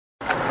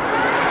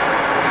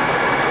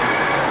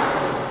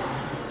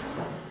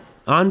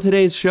On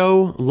today's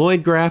show,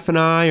 Lloyd Graff and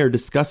I are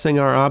discussing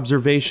our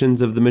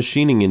observations of the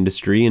machining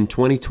industry in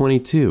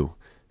 2022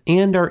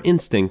 and our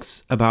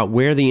instincts about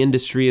where the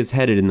industry is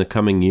headed in the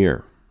coming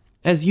year.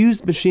 As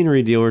used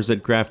machinery dealers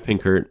at Graff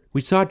Pinkert,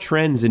 we saw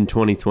trends in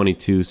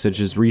 2022 such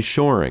as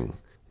reshoring,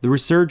 the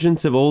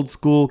resurgence of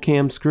old-school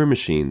cam screw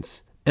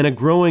machines, and a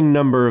growing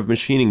number of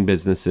machining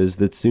businesses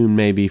that soon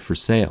may be for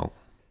sale.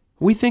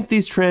 We think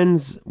these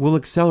trends will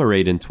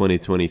accelerate in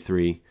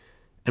 2023,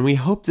 and we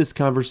hope this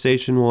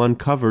conversation will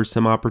uncover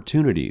some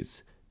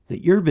opportunities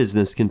that your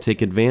business can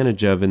take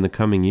advantage of in the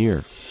coming year.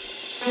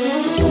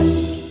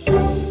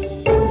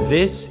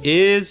 This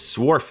is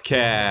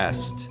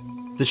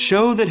Swarfcast, the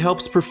show that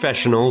helps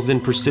professionals in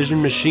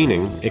precision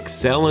machining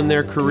excel in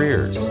their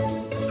careers.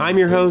 I'm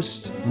your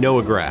host,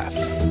 Noah Graff.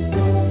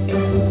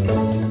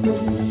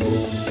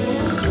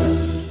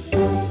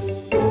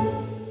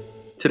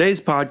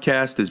 Today's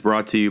podcast is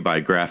brought to you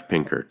by Graff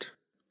Pinkert.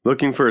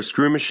 Looking for a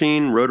screw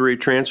machine, rotary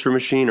transfer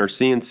machine, or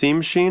CNC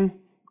machine?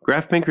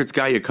 Graff Pinkert's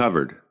got you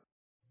covered.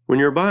 When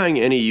you're buying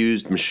any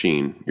used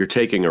machine, you're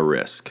taking a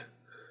risk.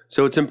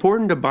 So it's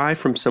important to buy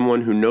from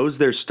someone who knows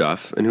their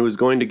stuff and who is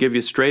going to give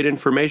you straight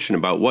information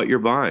about what you're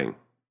buying.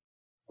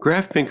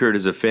 Graff Pinkert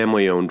is a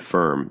family-owned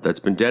firm that's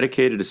been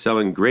dedicated to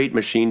selling great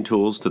machine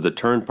tools to the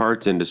turn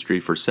parts industry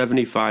for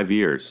 75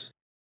 years.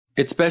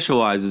 It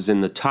specializes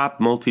in the top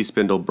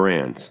multi-spindle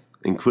brands,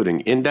 including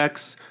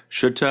Index,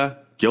 Schutte,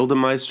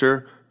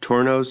 Gildemeister,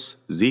 Tornos,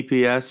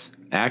 ZPS,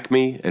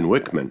 Acme, and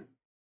Wickman.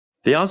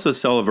 They also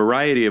sell a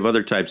variety of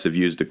other types of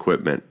used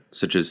equipment,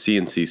 such as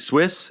CNC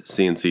Swiss,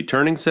 CNC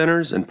turning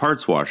centers, and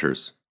parts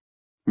washers.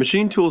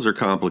 Machine tools are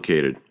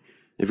complicated.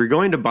 If you're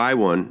going to buy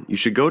one, you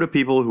should go to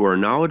people who are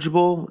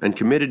knowledgeable and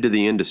committed to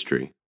the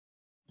industry.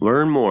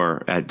 Learn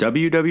more at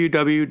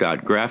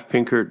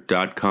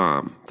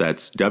www.graffpinkert.com.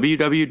 That's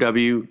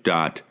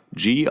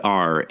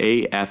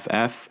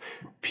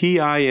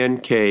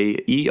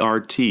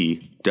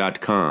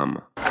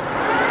www.graffpinkert.com.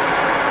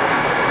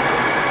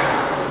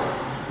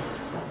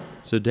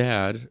 So,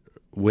 Dad,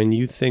 when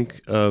you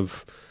think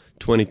of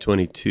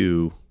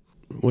 2022,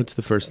 what's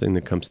the first thing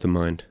that comes to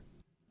mind?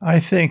 I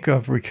think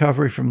of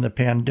recovery from the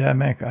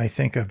pandemic. I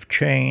think of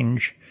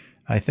change.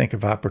 I think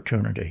of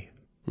opportunity.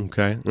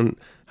 Okay. And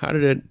how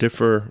did it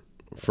differ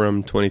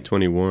from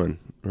 2021?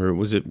 Or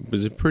was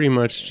it pretty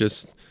much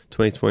just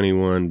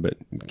 2021 but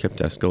kept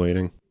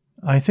escalating?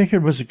 I think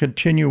it was a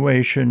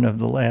continuation of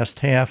the last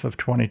half of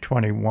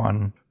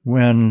 2021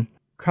 when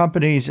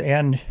companies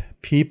and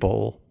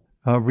people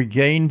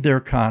regained their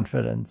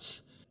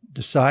confidence,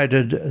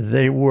 decided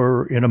they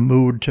were in a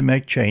mood to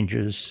make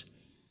changes,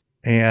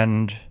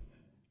 and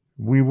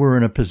we were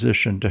in a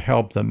position to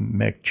help them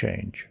make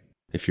change.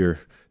 If your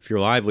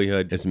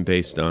livelihood isn't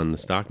based on the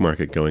stock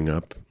market going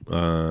up,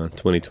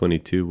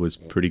 2022 was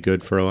pretty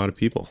good for a lot of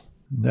people.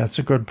 That's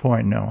a good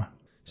point, Noah.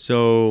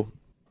 So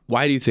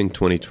why do you think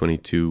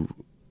 2022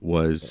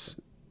 was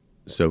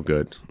so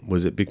good?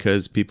 Was it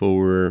because people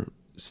were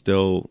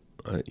still,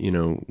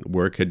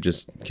 work had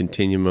just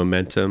continued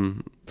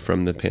momentum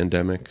from the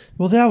pandemic?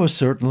 Well, that was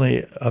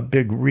certainly a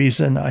big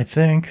reason, I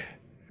think.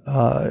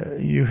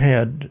 You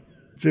had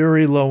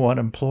very low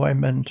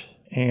unemployment,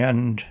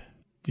 and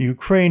the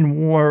Ukraine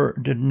war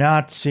did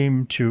not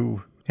seem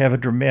to have a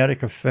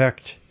dramatic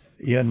effect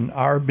in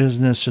our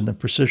business, in the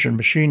precision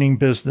machining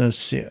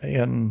business,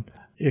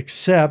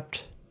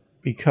 except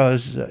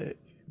because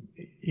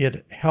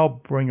it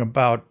helped bring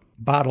about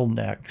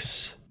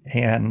bottlenecks,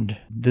 and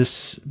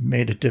this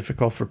made it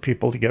difficult for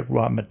people to get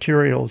raw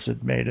materials.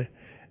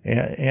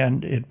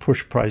 And it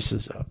pushed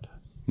prices up.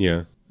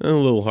 Yeah, a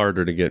little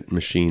harder to get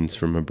machines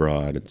from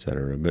abroad,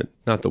 etc., but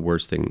not the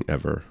worst thing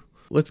ever.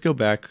 Let's go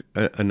back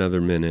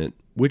another minute.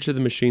 Which of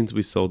the machines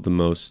we sold the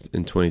most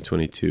in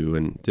 2022,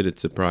 and did it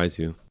surprise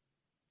you?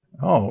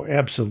 Oh,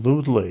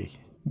 absolutely.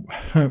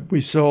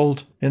 We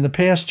sold, in the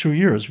past 2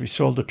 years, we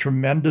sold a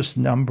tremendous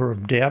number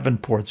of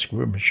Davenport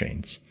screw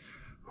machines.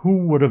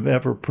 Who would have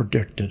ever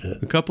predicted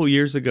it? A couple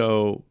years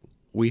ago,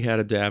 we had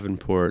a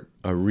Davenport,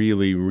 a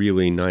really,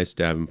 really nice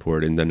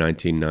Davenport in the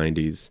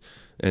 1990s.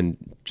 And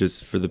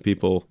just for the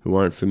people who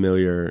aren't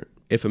familiar,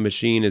 if a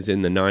machine is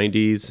in the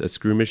 90s, a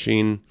screw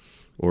machine,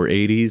 or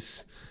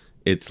 80s,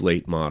 it's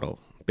late model.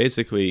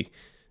 Basically,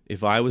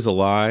 if I was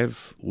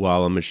alive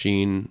while a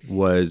machine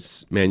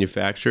was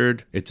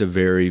manufactured, it's a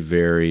very,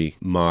 very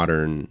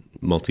modern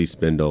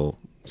multi-spindle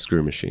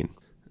screw machine.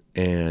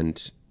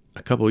 And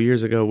a couple of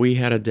years ago, we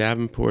had a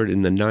Davenport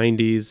in the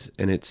 90s,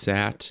 and it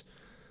sat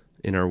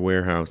in our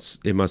warehouse.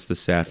 It must have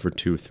sat for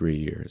 2 or 3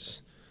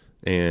 years.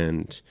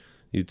 And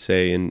you'd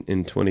say in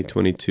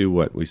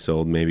 2022, we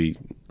sold maybe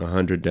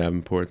 100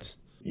 Davenports?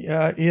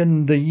 Yeah,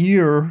 in the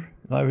year,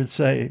 I would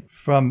say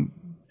from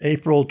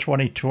April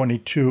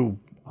 2022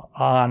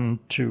 on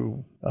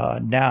to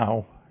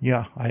now,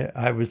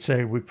 I would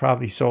say we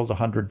probably sold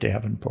 100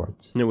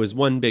 Davenports. And it was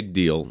one big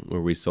deal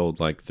where we sold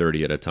like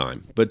 30 at a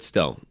time. But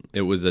still,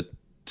 it was a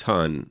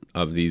ton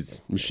of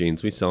these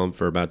machines. We sell them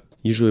for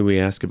usually we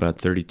ask about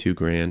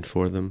 $32,000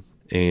 for them.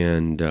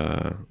 And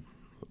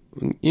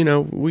you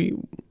know, we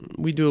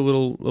do a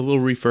little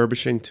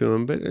refurbishing to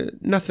them,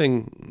 but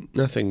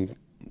nothing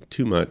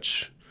too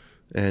much.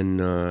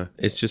 And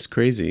it's just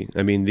crazy.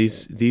 I mean,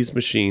 these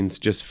machines,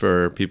 just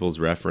for people's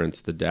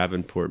reference, the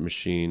Davenport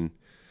machine,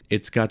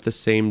 it's got the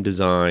same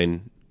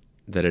design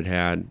that it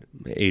had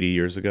 80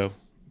 years ago.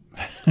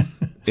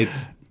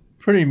 It's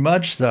pretty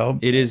much so.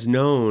 It is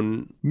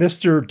known.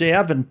 Mr.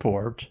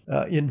 Davenport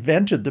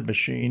invented the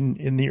machine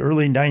in the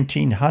early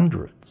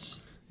 1900s.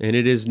 And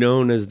it is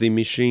known as the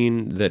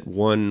machine that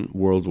won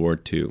World War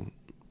II.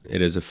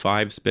 It is a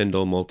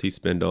 5-spindle,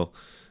 multi-spindle.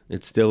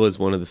 It still is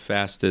one of the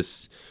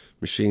fastest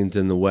machines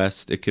in the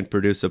West. It can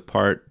produce a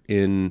part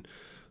in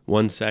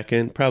 1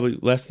 second, probably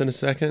less than a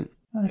second.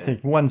 I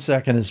think 1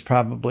 second is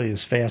probably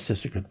as fast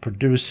as it could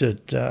produce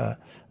it,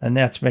 and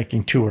that's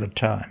making 2 at a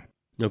time.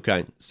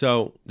 Okay,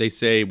 so they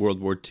say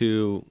World War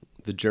II,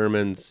 the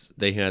Germans,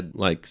 they had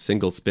like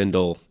single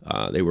spindle.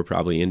 They were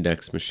probably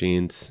index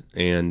machines,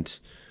 and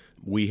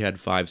we had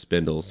 5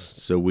 spindles,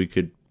 so we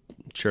could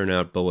churn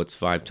out bullets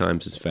 5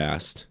 times as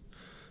fast.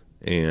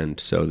 And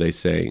so they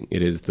say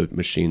it is the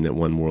machine that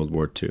won World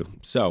War II.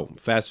 So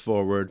fast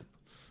forward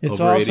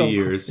over 80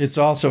 years. It's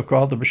also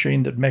called the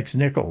machine that makes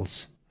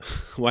nickels.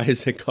 Why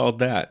is it called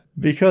that?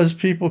 Because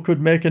people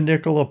could make a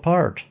nickel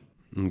apart.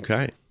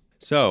 Okay.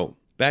 So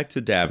back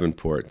to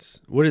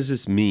Davenports. What does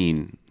this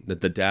mean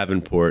that the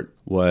Davenport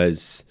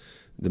was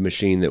the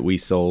machine that we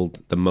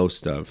sold the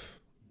most of?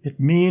 It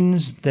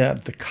means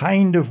that the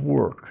kind of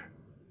work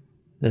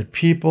that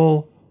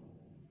people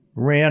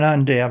ran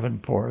on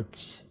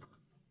Davenports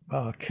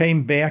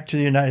came back to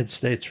the United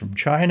States from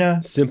China.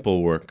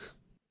 Simple work.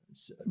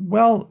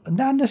 Well,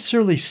 not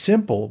necessarily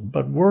simple,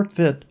 but work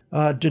that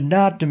did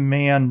not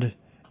demand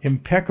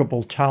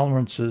impeccable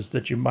tolerances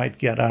that you might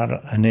get out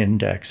of an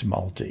index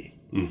multi,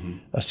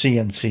 a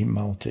CNC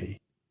multi.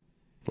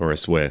 Or a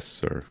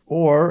Swiss.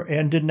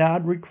 And did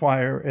not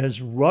require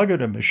as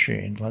rugged a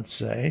machine, let's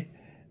say,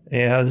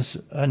 as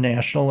a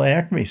National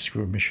Acme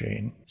screw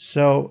machine.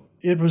 So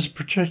it was a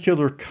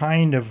particular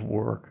kind of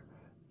work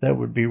that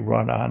would be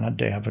run on a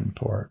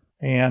Davenport.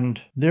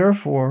 And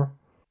therefore,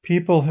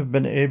 people have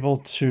been able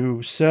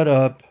to set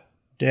up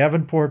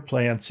Davenport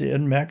plants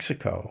in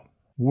Mexico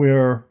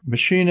where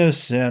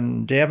machinists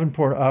and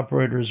Davenport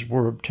operators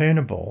were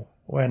obtainable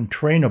and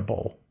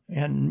trainable.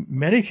 And in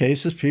many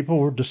cases, people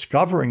were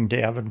discovering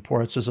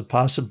Davenports as a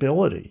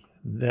possibility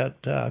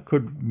that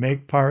could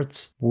make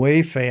parts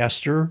way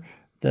faster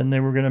than they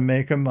were going to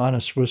make them on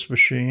a Swiss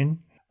machine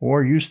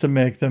or used to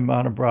make them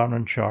on a Brown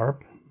and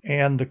Sharp.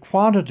 And the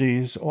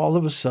quantities all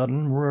of a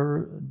sudden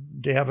were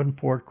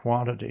Davenport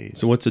quantities.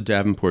 So what's a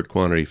Davenport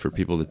quantity for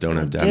people that don't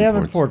have Davenports?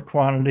 Davenport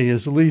quantity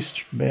is at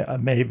least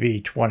maybe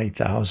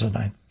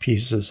 20,000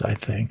 pieces, I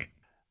think.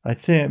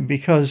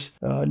 Because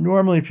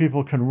normally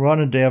people can run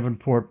a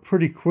Davenport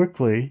pretty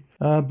quickly,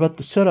 but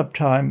the setup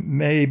time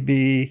may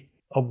be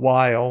a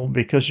while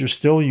because you're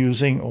still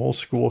using old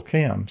school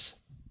cams.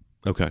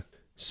 Okay.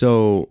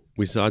 So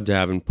we saw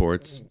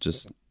Davenports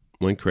just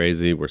went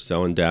crazy. We're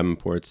selling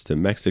Davenports to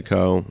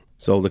Mexico,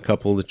 sold a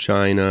couple to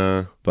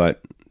China,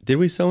 but did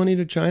we sell any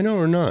to China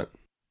or not?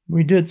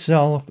 We did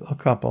sell a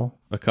couple.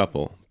 A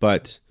couple,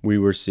 but we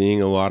were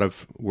seeing a lot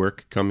of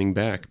work coming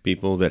back.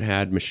 People that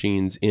had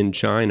machines in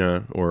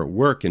China or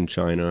work in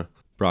China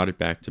brought it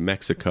back to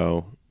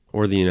Mexico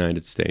or the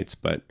United States,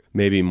 but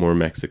maybe more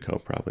Mexico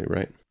probably,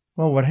 right?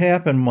 Well, what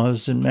happened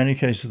was, in many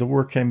cases, the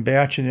work came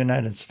back to the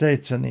United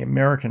States, and the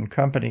American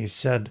companies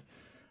said,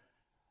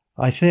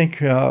 I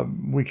think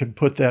we could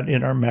put that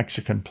in our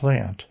Mexican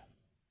plant,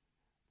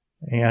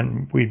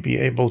 and we'd be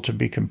able to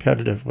be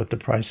competitive with the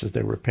prices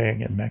they were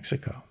paying in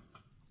Mexico.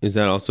 Is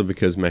that also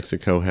because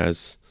Mexico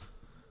has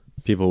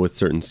people with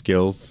certain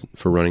skills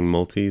for running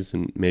multis,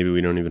 and maybe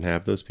we don't even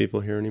have those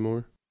people here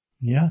anymore?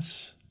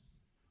 Yes.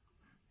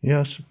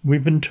 Yes,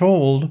 we've been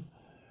told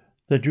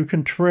that you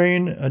can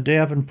train a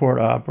Davenport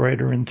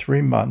operator in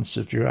 3 months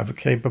if you have a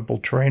capable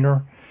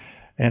trainer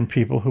and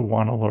people who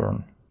want to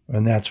learn.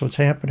 And that's what's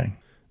happening.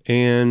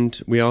 And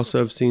we also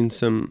have seen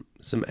some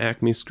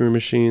Acme screw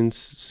machines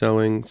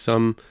selling,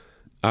 some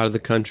out of the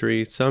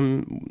country,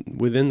 some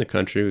within the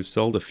country. We've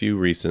sold a few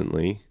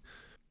recently.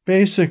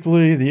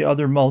 Basically, the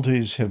other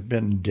multis have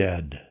been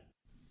dead.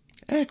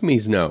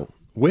 Acme's no.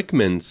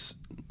 Wickman's,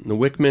 the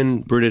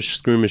Wickman British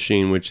screw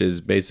machine, which has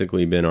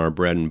basically been our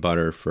bread and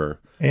butter for...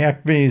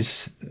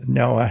 Acme's,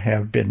 no,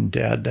 have been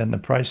dead, and the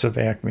price of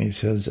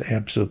Acme's has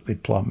absolutely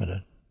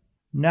plummeted.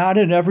 Not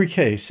in every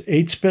case.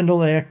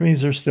 8-spindle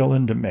Acme's are still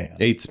in demand.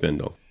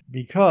 8-spindle.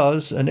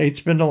 Because an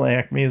 8-spindle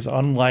Acme is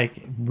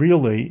unlike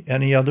really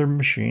any other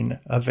machine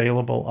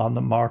available on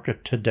the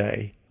market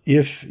today.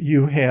 If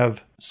you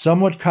have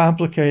somewhat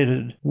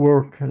complicated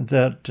work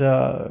that...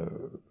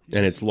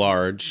 and it's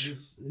large.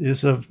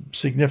 Is of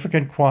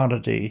significant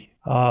quantity.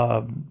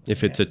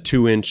 If it's a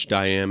 2-inch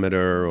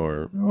diameter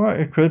or... Well,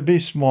 it could be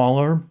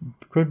smaller,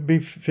 could be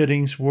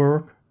fittings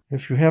work.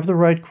 If you have the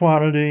right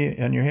quantity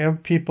and you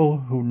have people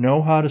who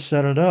know how to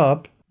set it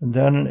up,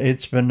 then an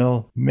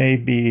 8-spindle may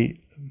be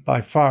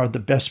by far the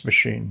best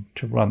machine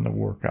to run the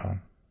work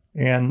on.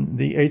 And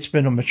the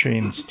 8-spindle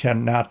machines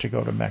tend not to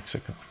go to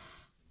Mexico.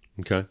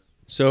 Okay.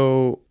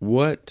 So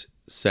what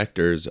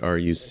sectors are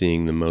you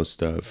seeing the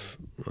most of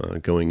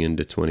going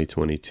into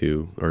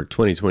 2022 or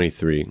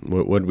 2023?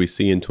 What did we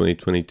see in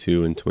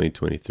 2022 and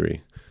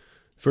 2023?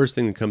 First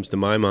thing that comes to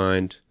my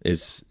mind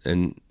is,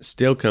 and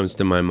still comes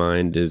to my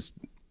mind, is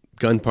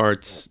gun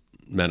parts,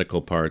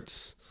 medical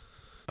parts.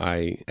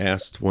 I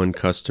asked one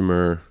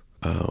customer,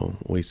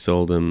 we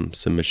sold him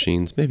some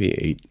machines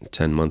maybe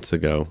 8-10 months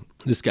ago.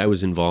 This guy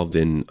was involved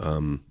in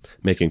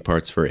making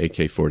parts for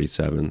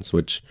AK-47s,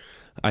 which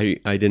I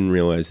didn't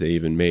realize they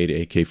even made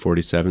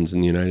AK-47s in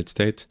the United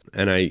States.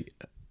 And I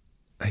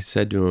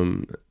said to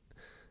him,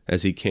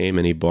 as he came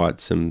and he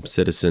bought some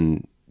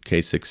Citizen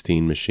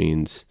K16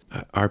 machines,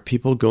 are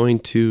people going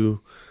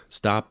to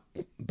stop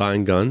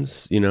buying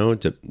guns,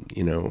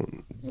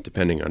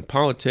 depending on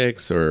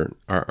politics, or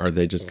are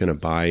they just going to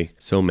buy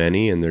so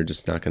many and they're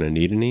just not going to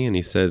need any? And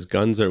he says,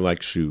 guns are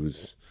like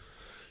shoes.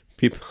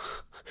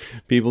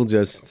 People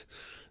just,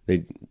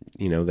 they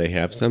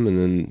have some and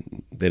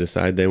then they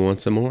decide they want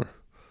some more.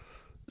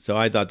 So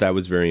I thought that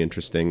was very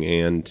interesting.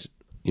 And,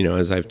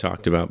 as I've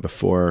talked about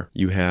before,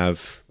 you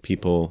have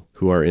people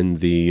who are in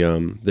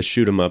the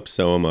shoot 'em up,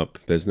 sew 'em up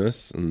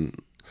business, and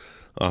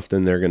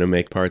often they're going to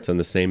make parts on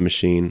the same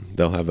machine.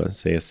 They'll have a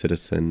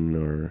Citizen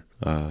or,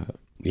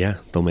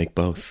 they'll make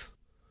both.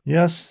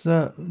 Yes,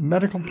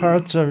 medical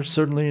parts are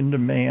certainly in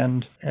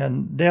demand.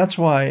 And that's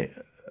why,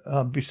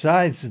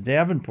 besides the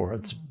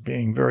Davenports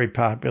being very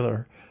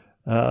popular,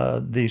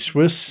 the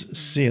Swiss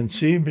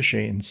CNC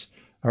machines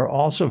are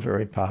also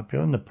very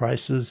popular, and the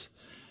prices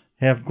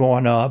have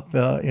gone up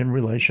in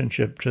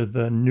relationship to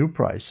the new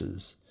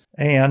prices.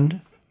 And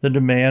the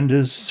demand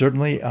is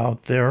certainly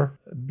out there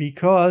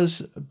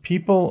because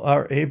people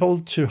are able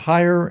to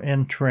hire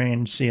and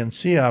train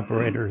CNC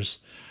operators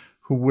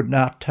who would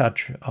not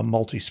touch a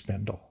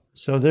multi-spindle.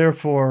 So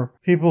therefore,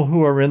 people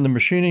who are in the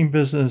machining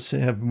business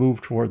have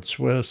moved towards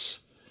Swiss,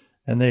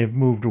 and they have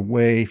moved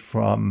away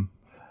from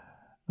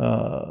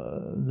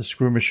the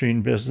screw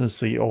machine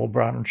business, the old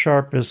Brown and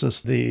Sharp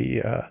business,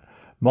 the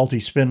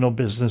multi-spindle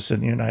business in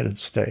the United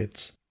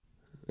States.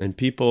 And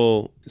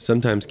people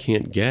sometimes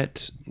can't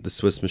get the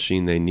Swiss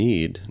machine they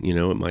need.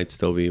 It might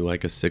still be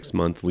like a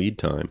 6-month lead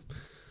time.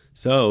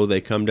 So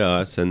they come to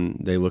us and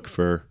they look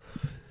for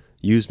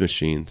used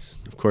machines.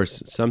 Of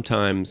course,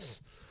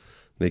 sometimes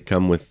they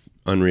come with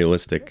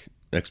unrealistic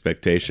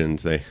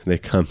expectations. They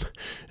come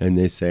and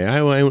they say, I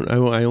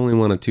only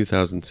want a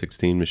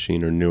 2016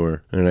 machine or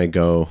newer. And I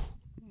go,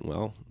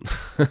 well,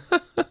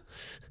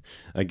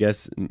 I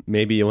guess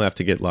maybe you'll have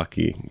to get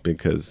lucky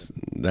because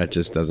that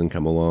just doesn't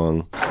come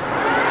along.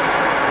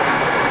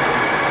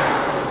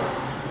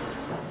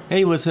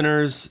 Hey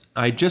listeners,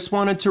 I just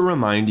wanted to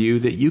remind you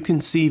that you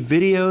can see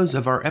videos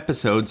of our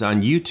episodes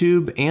on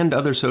YouTube and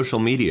other social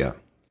media.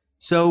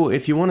 So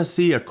if you want to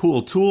see a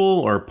cool tool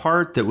or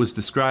part that was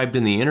described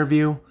in the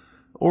interview,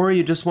 or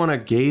you just want to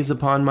gaze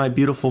upon my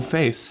beautiful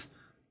face,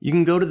 you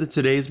can go to the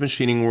Today's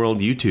Machining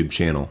World YouTube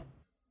channel.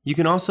 You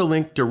can also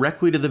link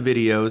directly to the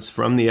videos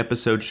from the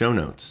episode show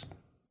notes.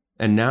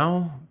 And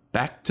now,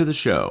 back to the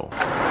show.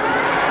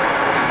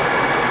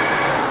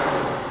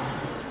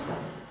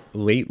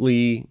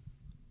 Lately,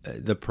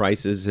 the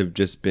prices have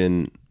just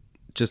been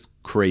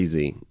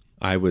crazy.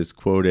 I was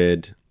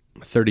quoted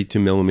 32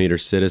 millimeter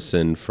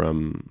Citizen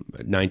from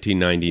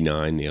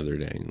 1999 the other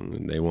day.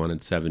 They wanted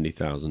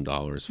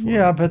 $70,000 for it.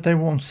 Yeah, but they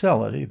won't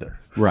sell it either.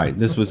 Right.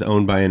 This was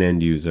owned by an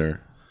end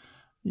user.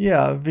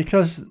 Yeah,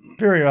 because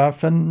very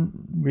often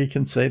we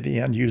can say the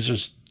end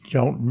users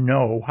don't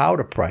know how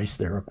to price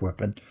their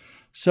equipment.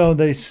 So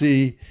they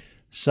see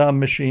some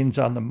machines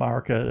on the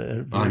market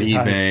at on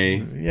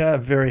eBay.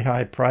 Very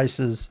high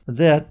prices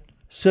that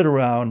sit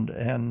around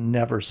and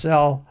never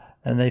sell.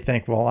 And they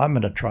think, well, I'm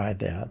going to try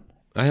that.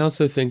 I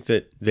also think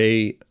that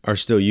they are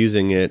still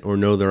using it or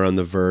know they're on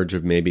the verge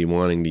of maybe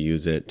wanting to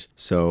use it.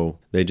 So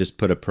they just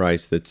put a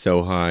price that's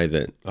so high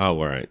that, oh,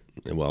 all right,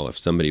 well, if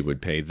somebody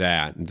would pay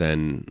that,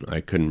 then I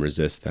couldn't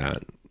resist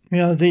that.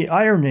 The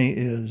irony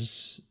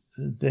is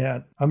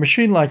that a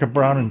machine like a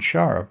Brown and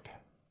Sharp,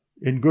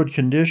 in good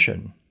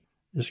condition,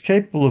 is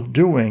capable of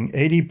doing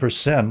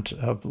 80%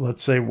 of,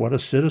 let's say, what a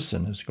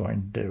Citizen is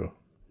going to do.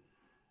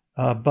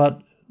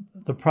 But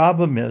the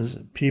problem is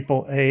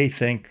people,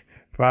 think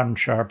Brown and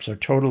Sharps are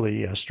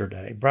totally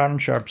yesterday. Brown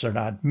and Sharps are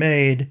not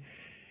made.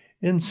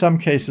 In some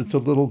cases, it's a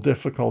little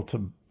difficult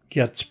to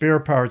get spare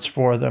parts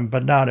for them,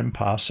 but not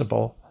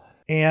impossible.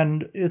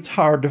 And it's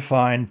hard to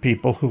find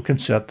people who can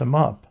set them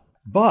up.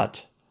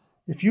 But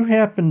if you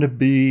happen to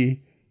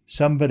be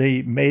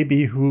somebody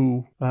maybe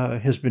who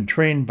has been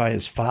trained by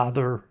his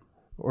father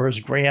or his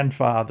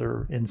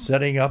grandfather in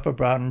setting up a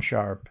Brown and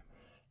Sharp,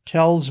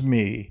 tells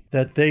me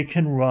that they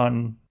can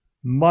run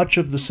much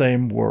of the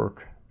same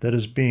work that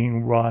is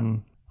being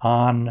run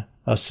on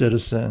a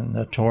Citizen,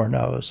 a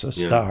Tornos, a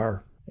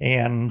Star,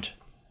 and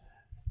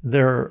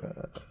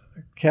their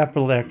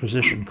capital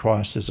acquisition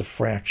cost is a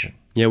fraction.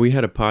 Yeah, we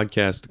had a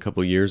podcast a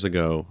couple of years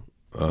ago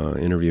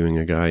interviewing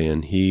a guy,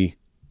 and he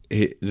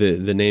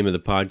The name of the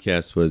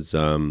podcast was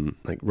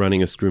like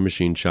running a screw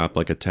machine shop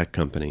like a tech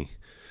company.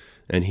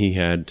 And he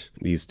had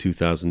these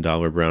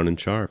 $2,000 Brown and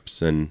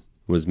Sharps and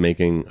was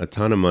making a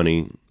ton of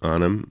money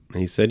on them.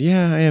 And he said,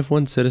 yeah, I have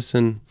one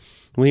Citizen.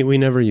 We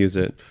never use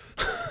it.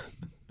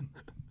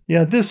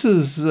 Yeah, this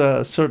is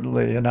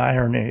certainly an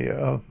irony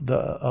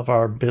of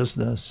our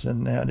business,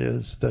 and that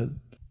is that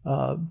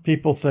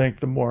people think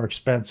the more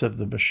expensive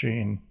the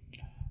machine,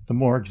 the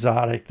more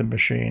exotic the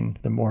machine,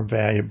 the more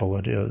valuable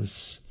it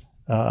is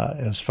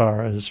as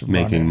far as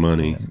making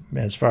money.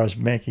 As far as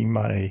making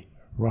money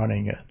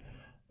running it.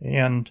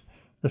 And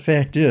the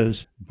fact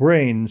is,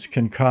 brains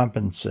can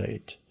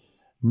compensate.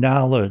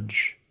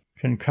 Knowledge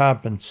can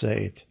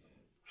compensate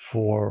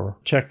for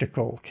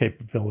technical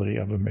capability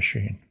of a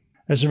machine.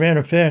 As a matter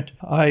of fact,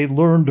 I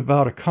learned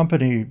about a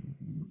company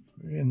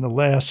in the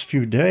last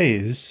few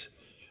days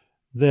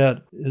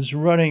that is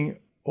running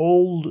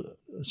old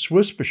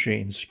Swiss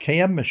machines,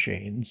 CAM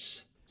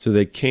machines. So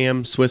they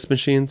CAM Swiss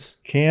machines?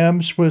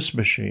 CAM Swiss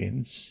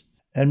machines,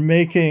 and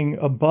making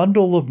a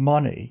bundle of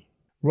money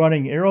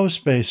running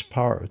aerospace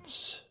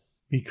parts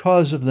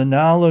because of the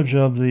knowledge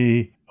of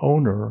the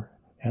owner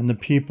and the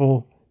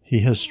people he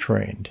has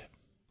trained.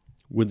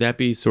 Would that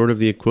be sort of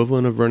the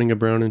equivalent of running a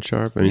Brown and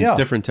Sharp? I mean, It's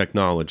different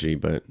technology,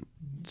 but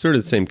sort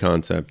of the same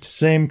concept.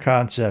 Same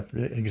concept,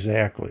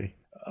 exactly.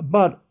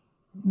 But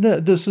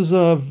this is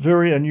a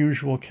very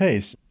unusual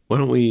case. Why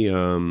don't we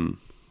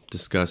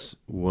discuss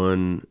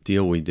one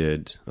deal we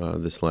did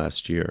this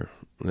last year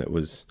that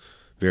was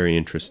very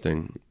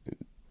interesting.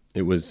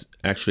 It was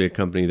actually a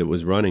company that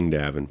was running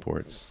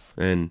Davenports.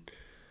 And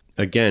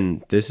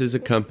again, this is a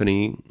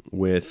company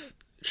with,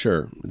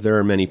 sure, there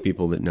are many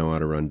people that know how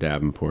to run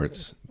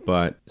Davenports,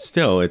 but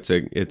still, it's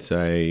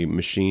a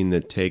machine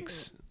that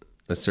takes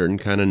a certain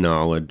kind of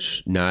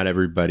knowledge. Not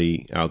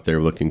everybody out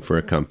there looking for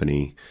a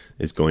company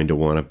is going to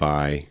want to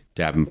buy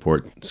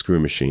Davenport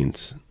screw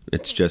machines.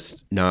 It's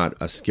just not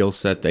a skill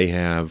set they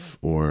have,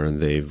 or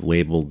they've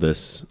labeled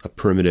this a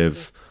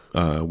primitive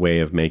way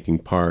of making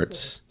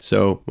parts.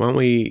 So why don't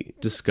we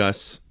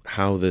discuss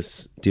how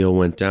this deal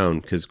went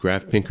down? Because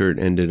Graf Pinkert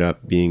ended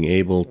up being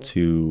able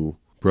to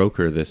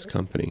broker this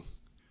company.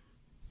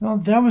 Well,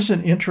 that was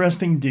an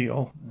interesting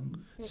deal.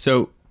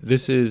 So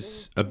this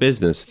is a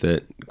business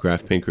that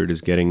Graf Pinkert is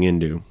getting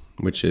into,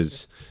 which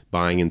is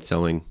buying and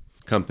selling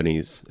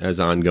companies as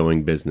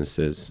ongoing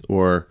businesses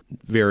or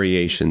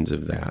variations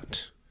of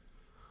that.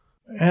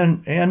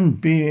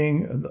 And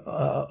being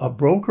a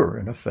broker,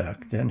 in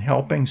effect, and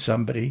helping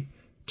somebody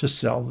to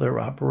sell their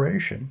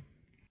operation.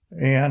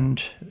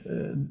 And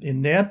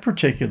in that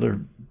particular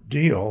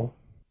deal,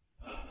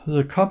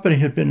 the company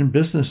had been in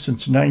business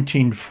since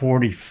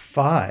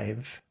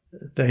 1945.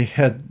 They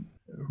had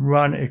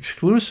run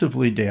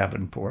exclusively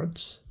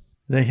Davenports.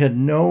 They had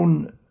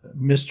known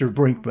Mr.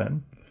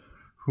 Brinkman,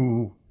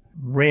 who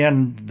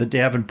ran the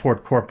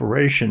Davenport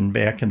Corporation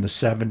back in the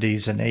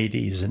 70s and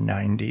 80s and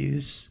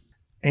 90s.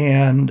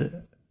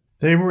 And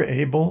they were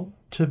able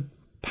to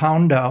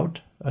pound out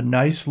a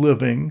nice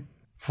living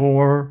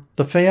for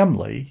the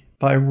family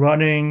by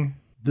running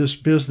this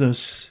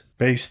business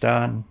based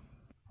on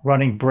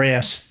running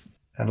brass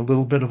and a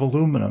little bit of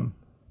aluminum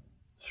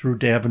through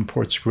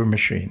Davenport screw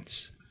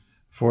machines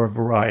for a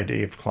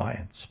variety of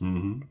clients.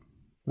 Mm-hmm.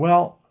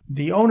 Well,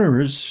 the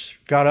owners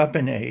got up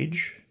in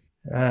age,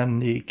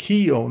 and the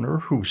key owner,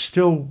 who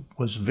still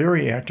was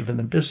very active in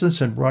the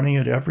business and running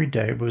it every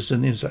day, was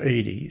in his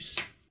 80s.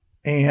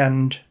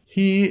 And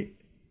he,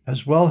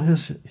 as well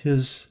as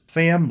his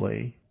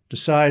family,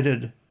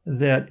 decided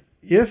that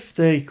if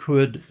they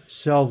could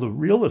sell the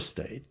real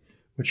estate,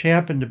 which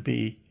happened to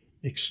be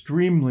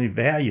extremely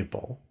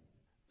valuable,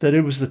 that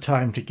it was the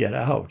time to get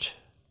out,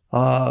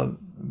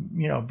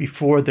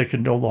 before they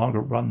could no longer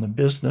run the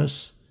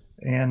business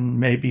and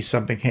maybe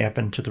something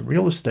happened to the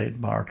real estate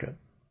market.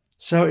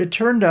 So it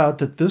turned out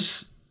that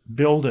this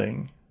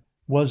building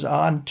was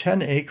on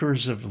 10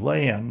 acres of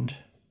land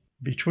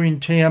between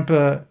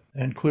Tampa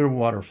and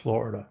Clearwater,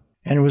 Florida.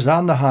 And it was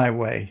on the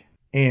highway,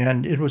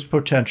 and it was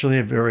potentially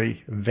a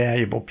very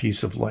valuable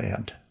piece of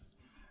land,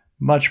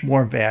 much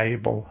more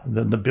valuable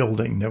than the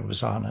building that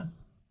was on it.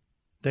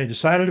 They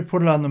decided to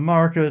put it on the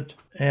market,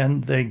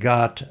 and they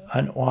got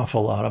an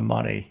awful lot of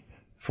money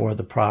for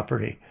the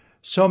property.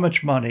 So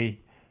much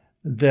money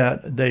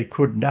that they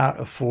could not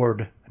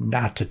afford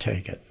not to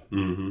take it.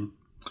 Mm-hmm.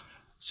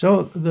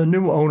 So the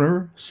new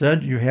owner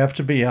said, you have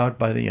to be out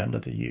by the end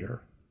of the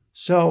year.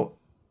 So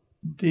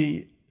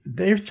they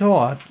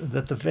thought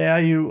that the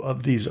value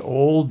of these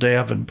old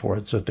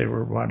Davenports that they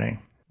were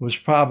running was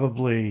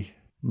probably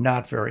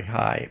not very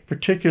high,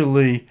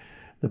 particularly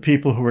the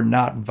people who were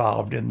not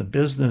involved in the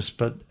business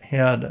but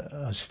had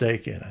a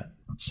stake in it.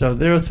 So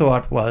their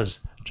thought was,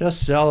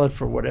 just sell it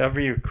for whatever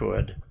you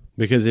could.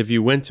 Because if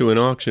you went to an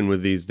auction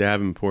with these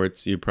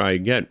Davenports, you'd probably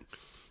get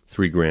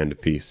 $3,000 a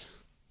piece.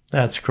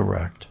 That's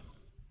correct.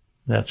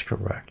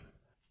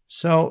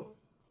 So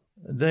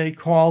they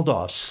called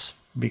us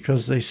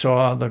because they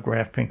saw the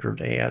Graf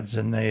Pinkert ads,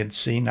 and they had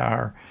seen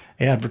our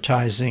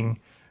advertising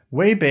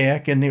way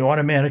back in the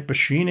automatic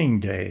machining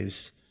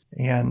days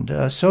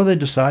And so they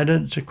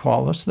decided to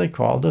call us. They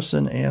called us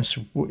and asked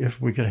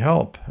if we could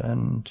help.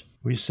 And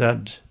we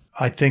said,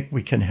 I think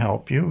we can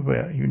help you.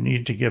 You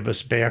need to give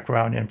us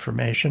background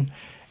information.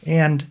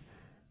 And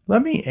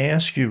let me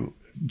ask you,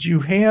 do you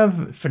have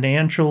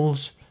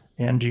financials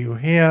and do you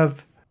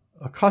have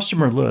a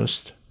customer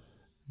list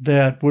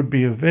that would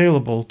be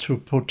available to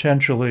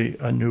potentially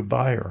a new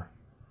buyer?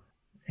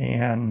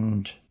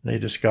 And they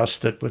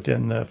discussed it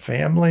within the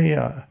family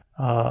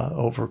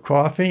over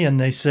coffee, and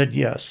they said,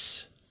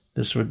 yes,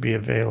 this would be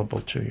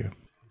available to you.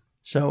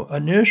 So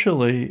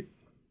initially,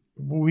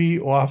 we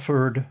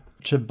offered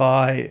to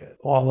buy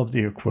all of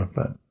the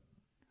equipment,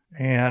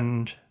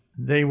 and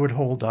they would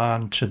hold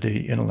on to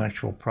the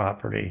intellectual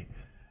property,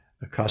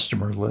 the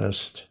customer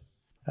list,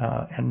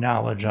 and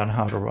knowledge on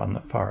how to run the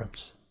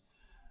parts.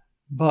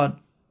 But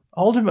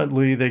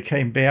ultimately, they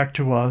came back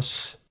to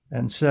us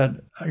and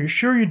said, are you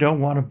sure you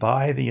don't want to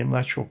buy the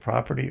intellectual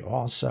property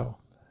also?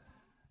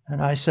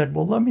 And I said,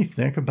 well, let me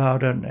think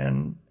about it.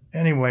 And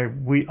anyway,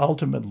 we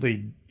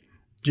ultimately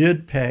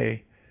did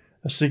pay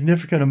a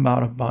significant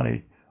amount of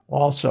money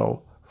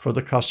also for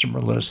the customer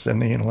list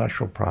and the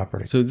intellectual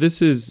property. So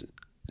this is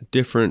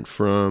different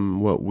from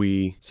what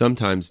we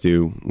sometimes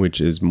do,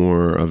 which is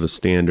more of a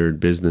standard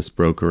business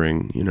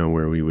brokering,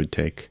 where we would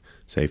take,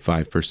 say,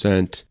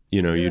 5%.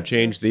 You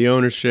change the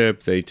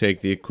ownership, they take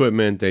the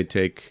equipment, they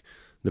take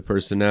the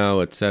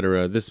personnel,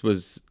 etc. This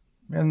was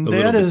and a that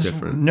little bit is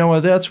different. No,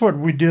 that's what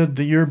we did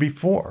the year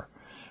before.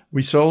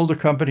 We sold a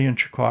company in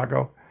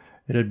Chicago.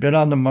 It had been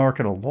on the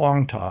market a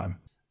long time.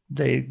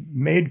 They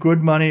made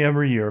good money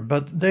every year,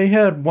 but they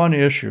had one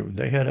issue.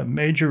 They had a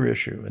major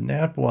issue, and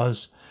that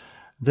was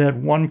that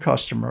one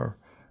customer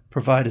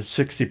provided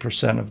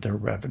 60% of their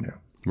revenue.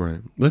 Right.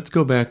 Let's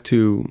go back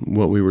to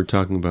what we were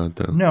talking about,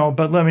 though. No,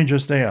 but let me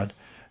just add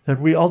that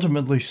we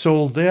ultimately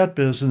sold that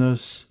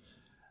business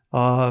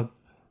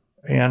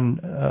and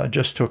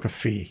just took a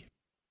fee.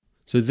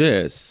 So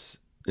this,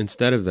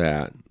 instead of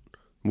that,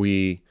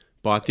 we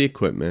bought the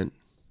equipment.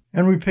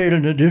 And we paid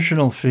an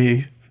additional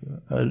fee,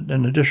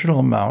 an additional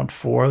amount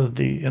for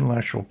the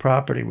intellectual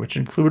property, which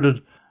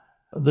included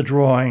the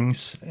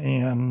drawings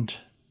and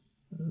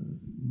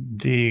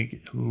the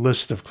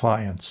list of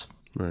clients.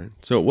 Right.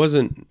 So it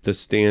wasn't the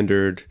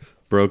standard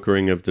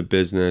brokering of the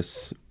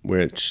business,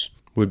 which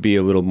would be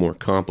a little more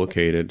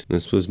complicated.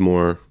 This was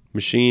more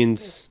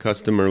machines,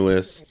 customer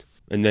list,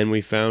 and then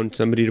we found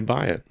somebody to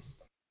buy it.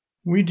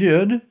 We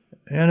did,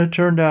 and it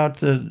turned out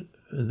that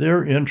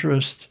their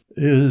interest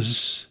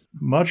is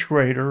much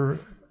greater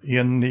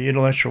in the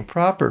intellectual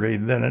property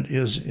than it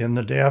is in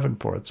the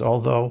Davenports,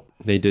 although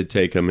they did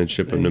take them and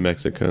ship them to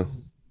Mexico.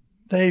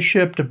 They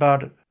shipped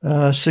about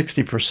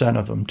 60%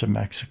 of them to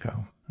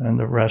Mexico, and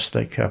the rest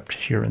they kept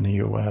here in the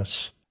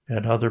U.S.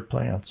 at other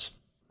plants.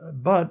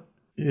 But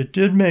it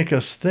did make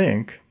us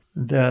think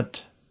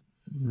that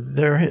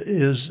there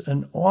is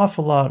an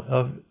awful lot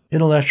of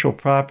intellectual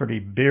property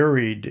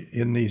buried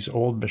in these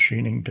old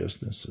machining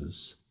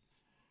businesses.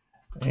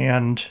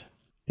 And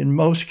in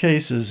most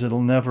cases,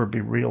 it'll never be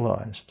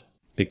realized.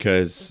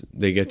 Because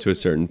they get to a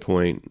certain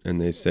point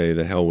and they say,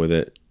 the hell with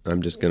it,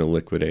 I'm just going to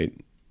liquidate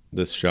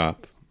this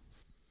shop.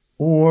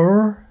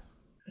 Or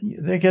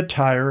they get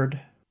tired.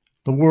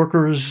 The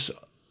workers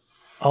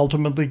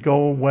ultimately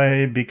go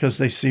away because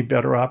they see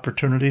better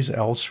opportunities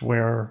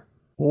elsewhere.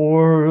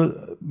 Or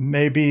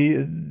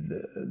maybe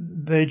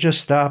they just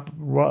stop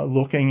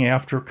looking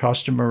after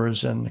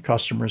customers and the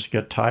customers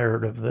get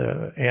tired of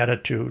the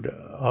attitude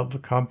of the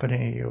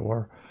company.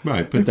 Or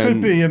right, but there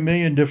could be a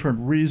million different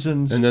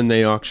reasons. And then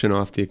they auction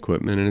off the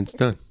equipment and it's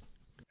done.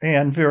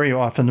 And very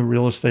often the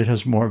real estate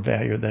has more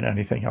value than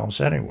anything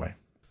else anyway.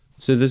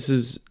 So this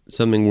is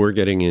something we're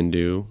getting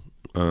into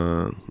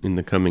in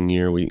the coming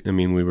year. We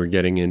were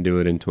getting into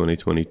it in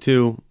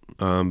 2022.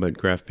 But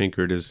Graf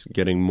Pinkert is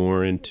getting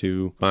more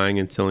into buying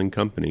and selling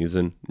companies.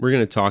 And we're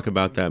going to talk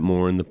about that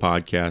more in the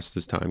podcast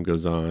as time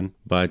goes on.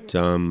 But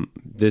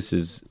this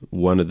is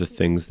one of the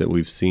things that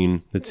we've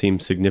seen that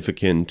seems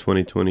significant in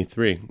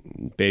 2023.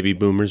 Baby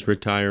boomers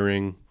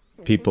retiring,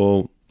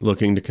 people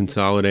looking to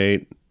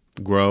consolidate,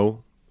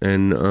 grow.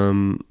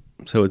 And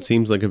so it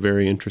seems like a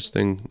very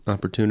interesting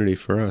opportunity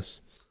for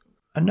us.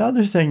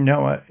 Another thing,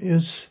 Noah,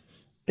 is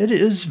it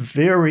is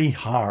very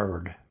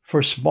hard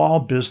for small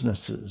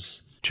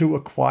businesses to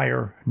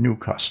acquire new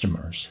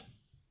customers.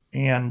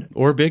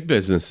 Or big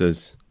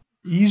businesses.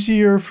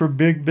 Easier for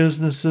big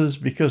businesses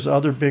because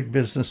other big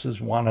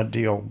businesses want to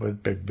deal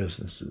with big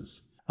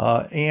businesses.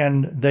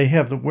 And they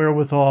have the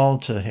wherewithal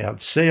to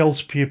have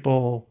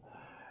salespeople,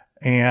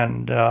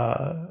 and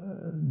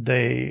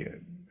they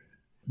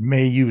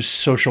may use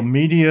social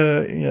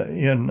media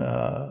in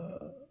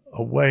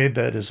a way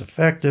that is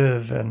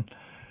effective. And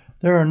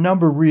there are a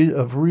number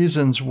of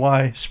reasons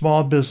why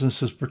small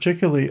businesses,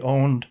 particularly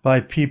owned by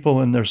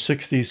people in their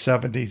 60s,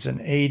 70s, and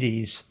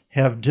 80s,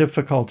 have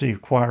difficulty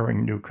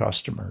acquiring new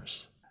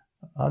customers.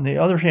 On the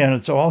other hand,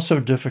 it's also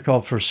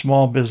difficult for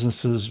small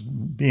businesses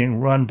being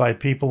run by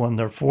people in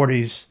their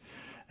 40s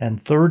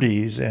and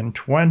 30s and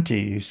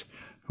 20s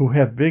who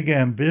have big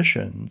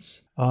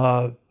ambitions,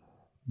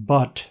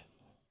 but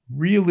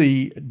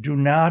really do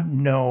not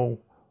know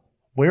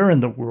where in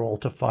the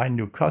world to find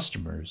new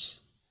customers,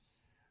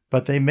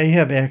 but they may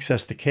have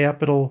access to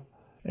capital,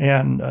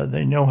 and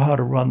they know how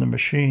to run the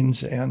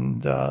machines,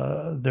 and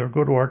they're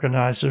good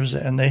organizers,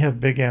 and they have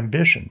big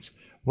ambitions.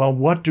 Well,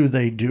 what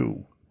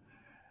do?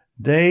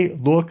 They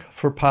look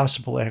for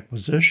possible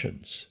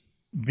acquisitions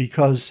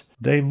because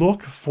they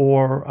look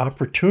for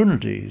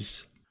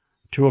opportunities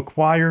to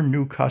acquire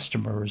new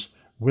customers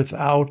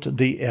without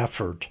the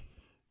effort,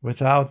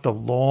 without the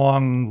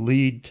long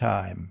lead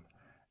time,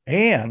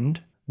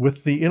 and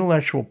with the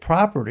intellectual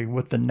property,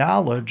 with the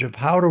knowledge of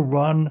how to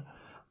run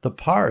the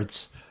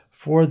parts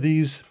for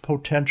these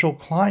potential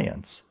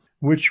clients,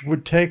 which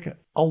would take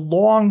a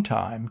long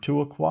time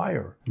to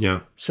acquire.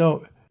 Yeah.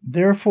 So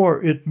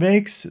therefore, it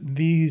makes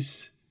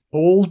these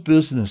old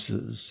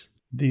businesses,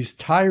 these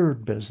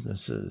tired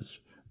businesses,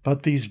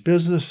 but these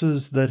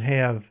businesses that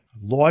have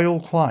loyal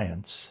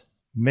clients,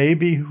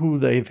 maybe who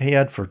they've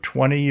had for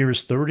 20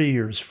 years, 30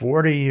 years,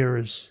 40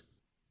 years.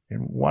 In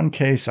one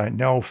case, I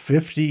know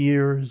 50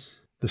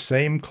 years, the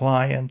same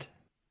client.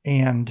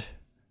 And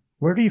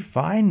where do you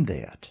find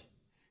that?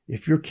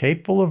 If you're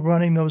capable of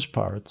running those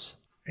parts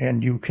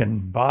and you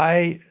can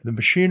buy the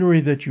machinery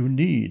that you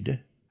need,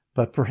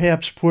 but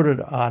perhaps put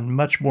it on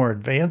much more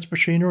advanced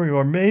machinery,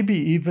 or maybe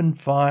even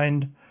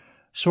find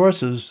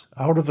sources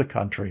out of the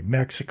country,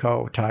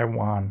 Mexico,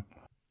 Taiwan,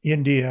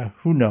 India,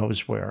 who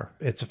knows where.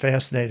 It's a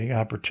fascinating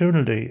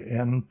opportunity,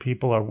 and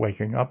people are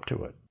waking up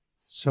to it.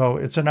 So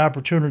it's an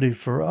opportunity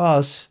for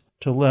us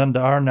to lend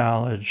our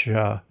knowledge,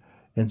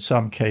 in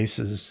some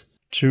cases,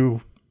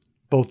 to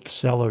both the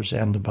sellers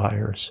and the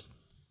buyers.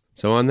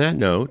 So on that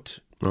note,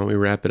 why don't we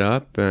wrap it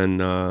up, and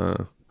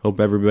hope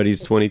everybody's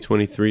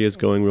 2023 is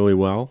going really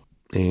well,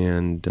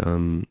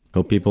 and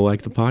hope people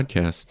like the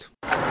podcast.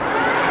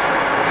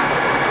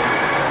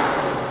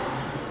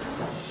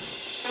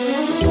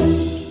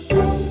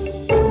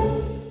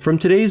 From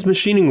today's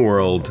machining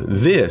world,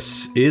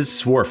 this is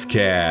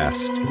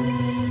Swarfcast.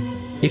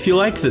 If you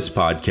like this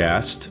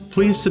podcast,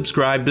 please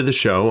subscribe to the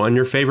show on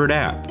your favorite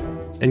app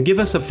and give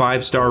us a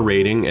 5-star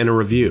rating and a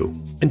review.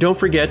 And don't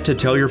forget to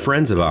tell your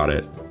friends about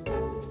it.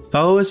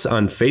 Follow us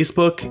on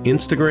Facebook,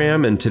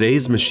 Instagram, and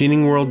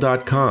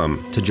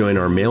today'smachiningworld.com to join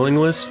our mailing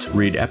list,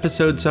 read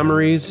episode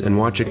summaries, and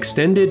watch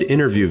extended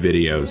interview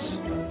videos.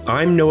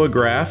 I'm Noah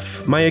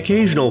Graff. My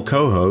occasional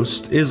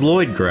co-host is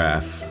Lloyd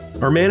Graff.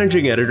 Our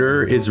managing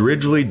editor is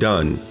Ridgely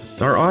Dunn.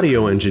 Our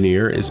audio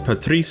engineer is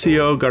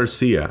Patricio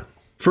Garcia.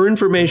 For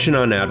information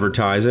on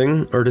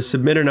advertising or to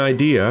submit an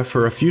idea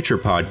for a future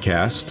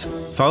podcast,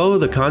 follow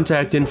the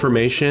contact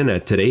information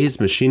at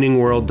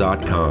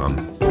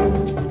today'smachiningworld.com.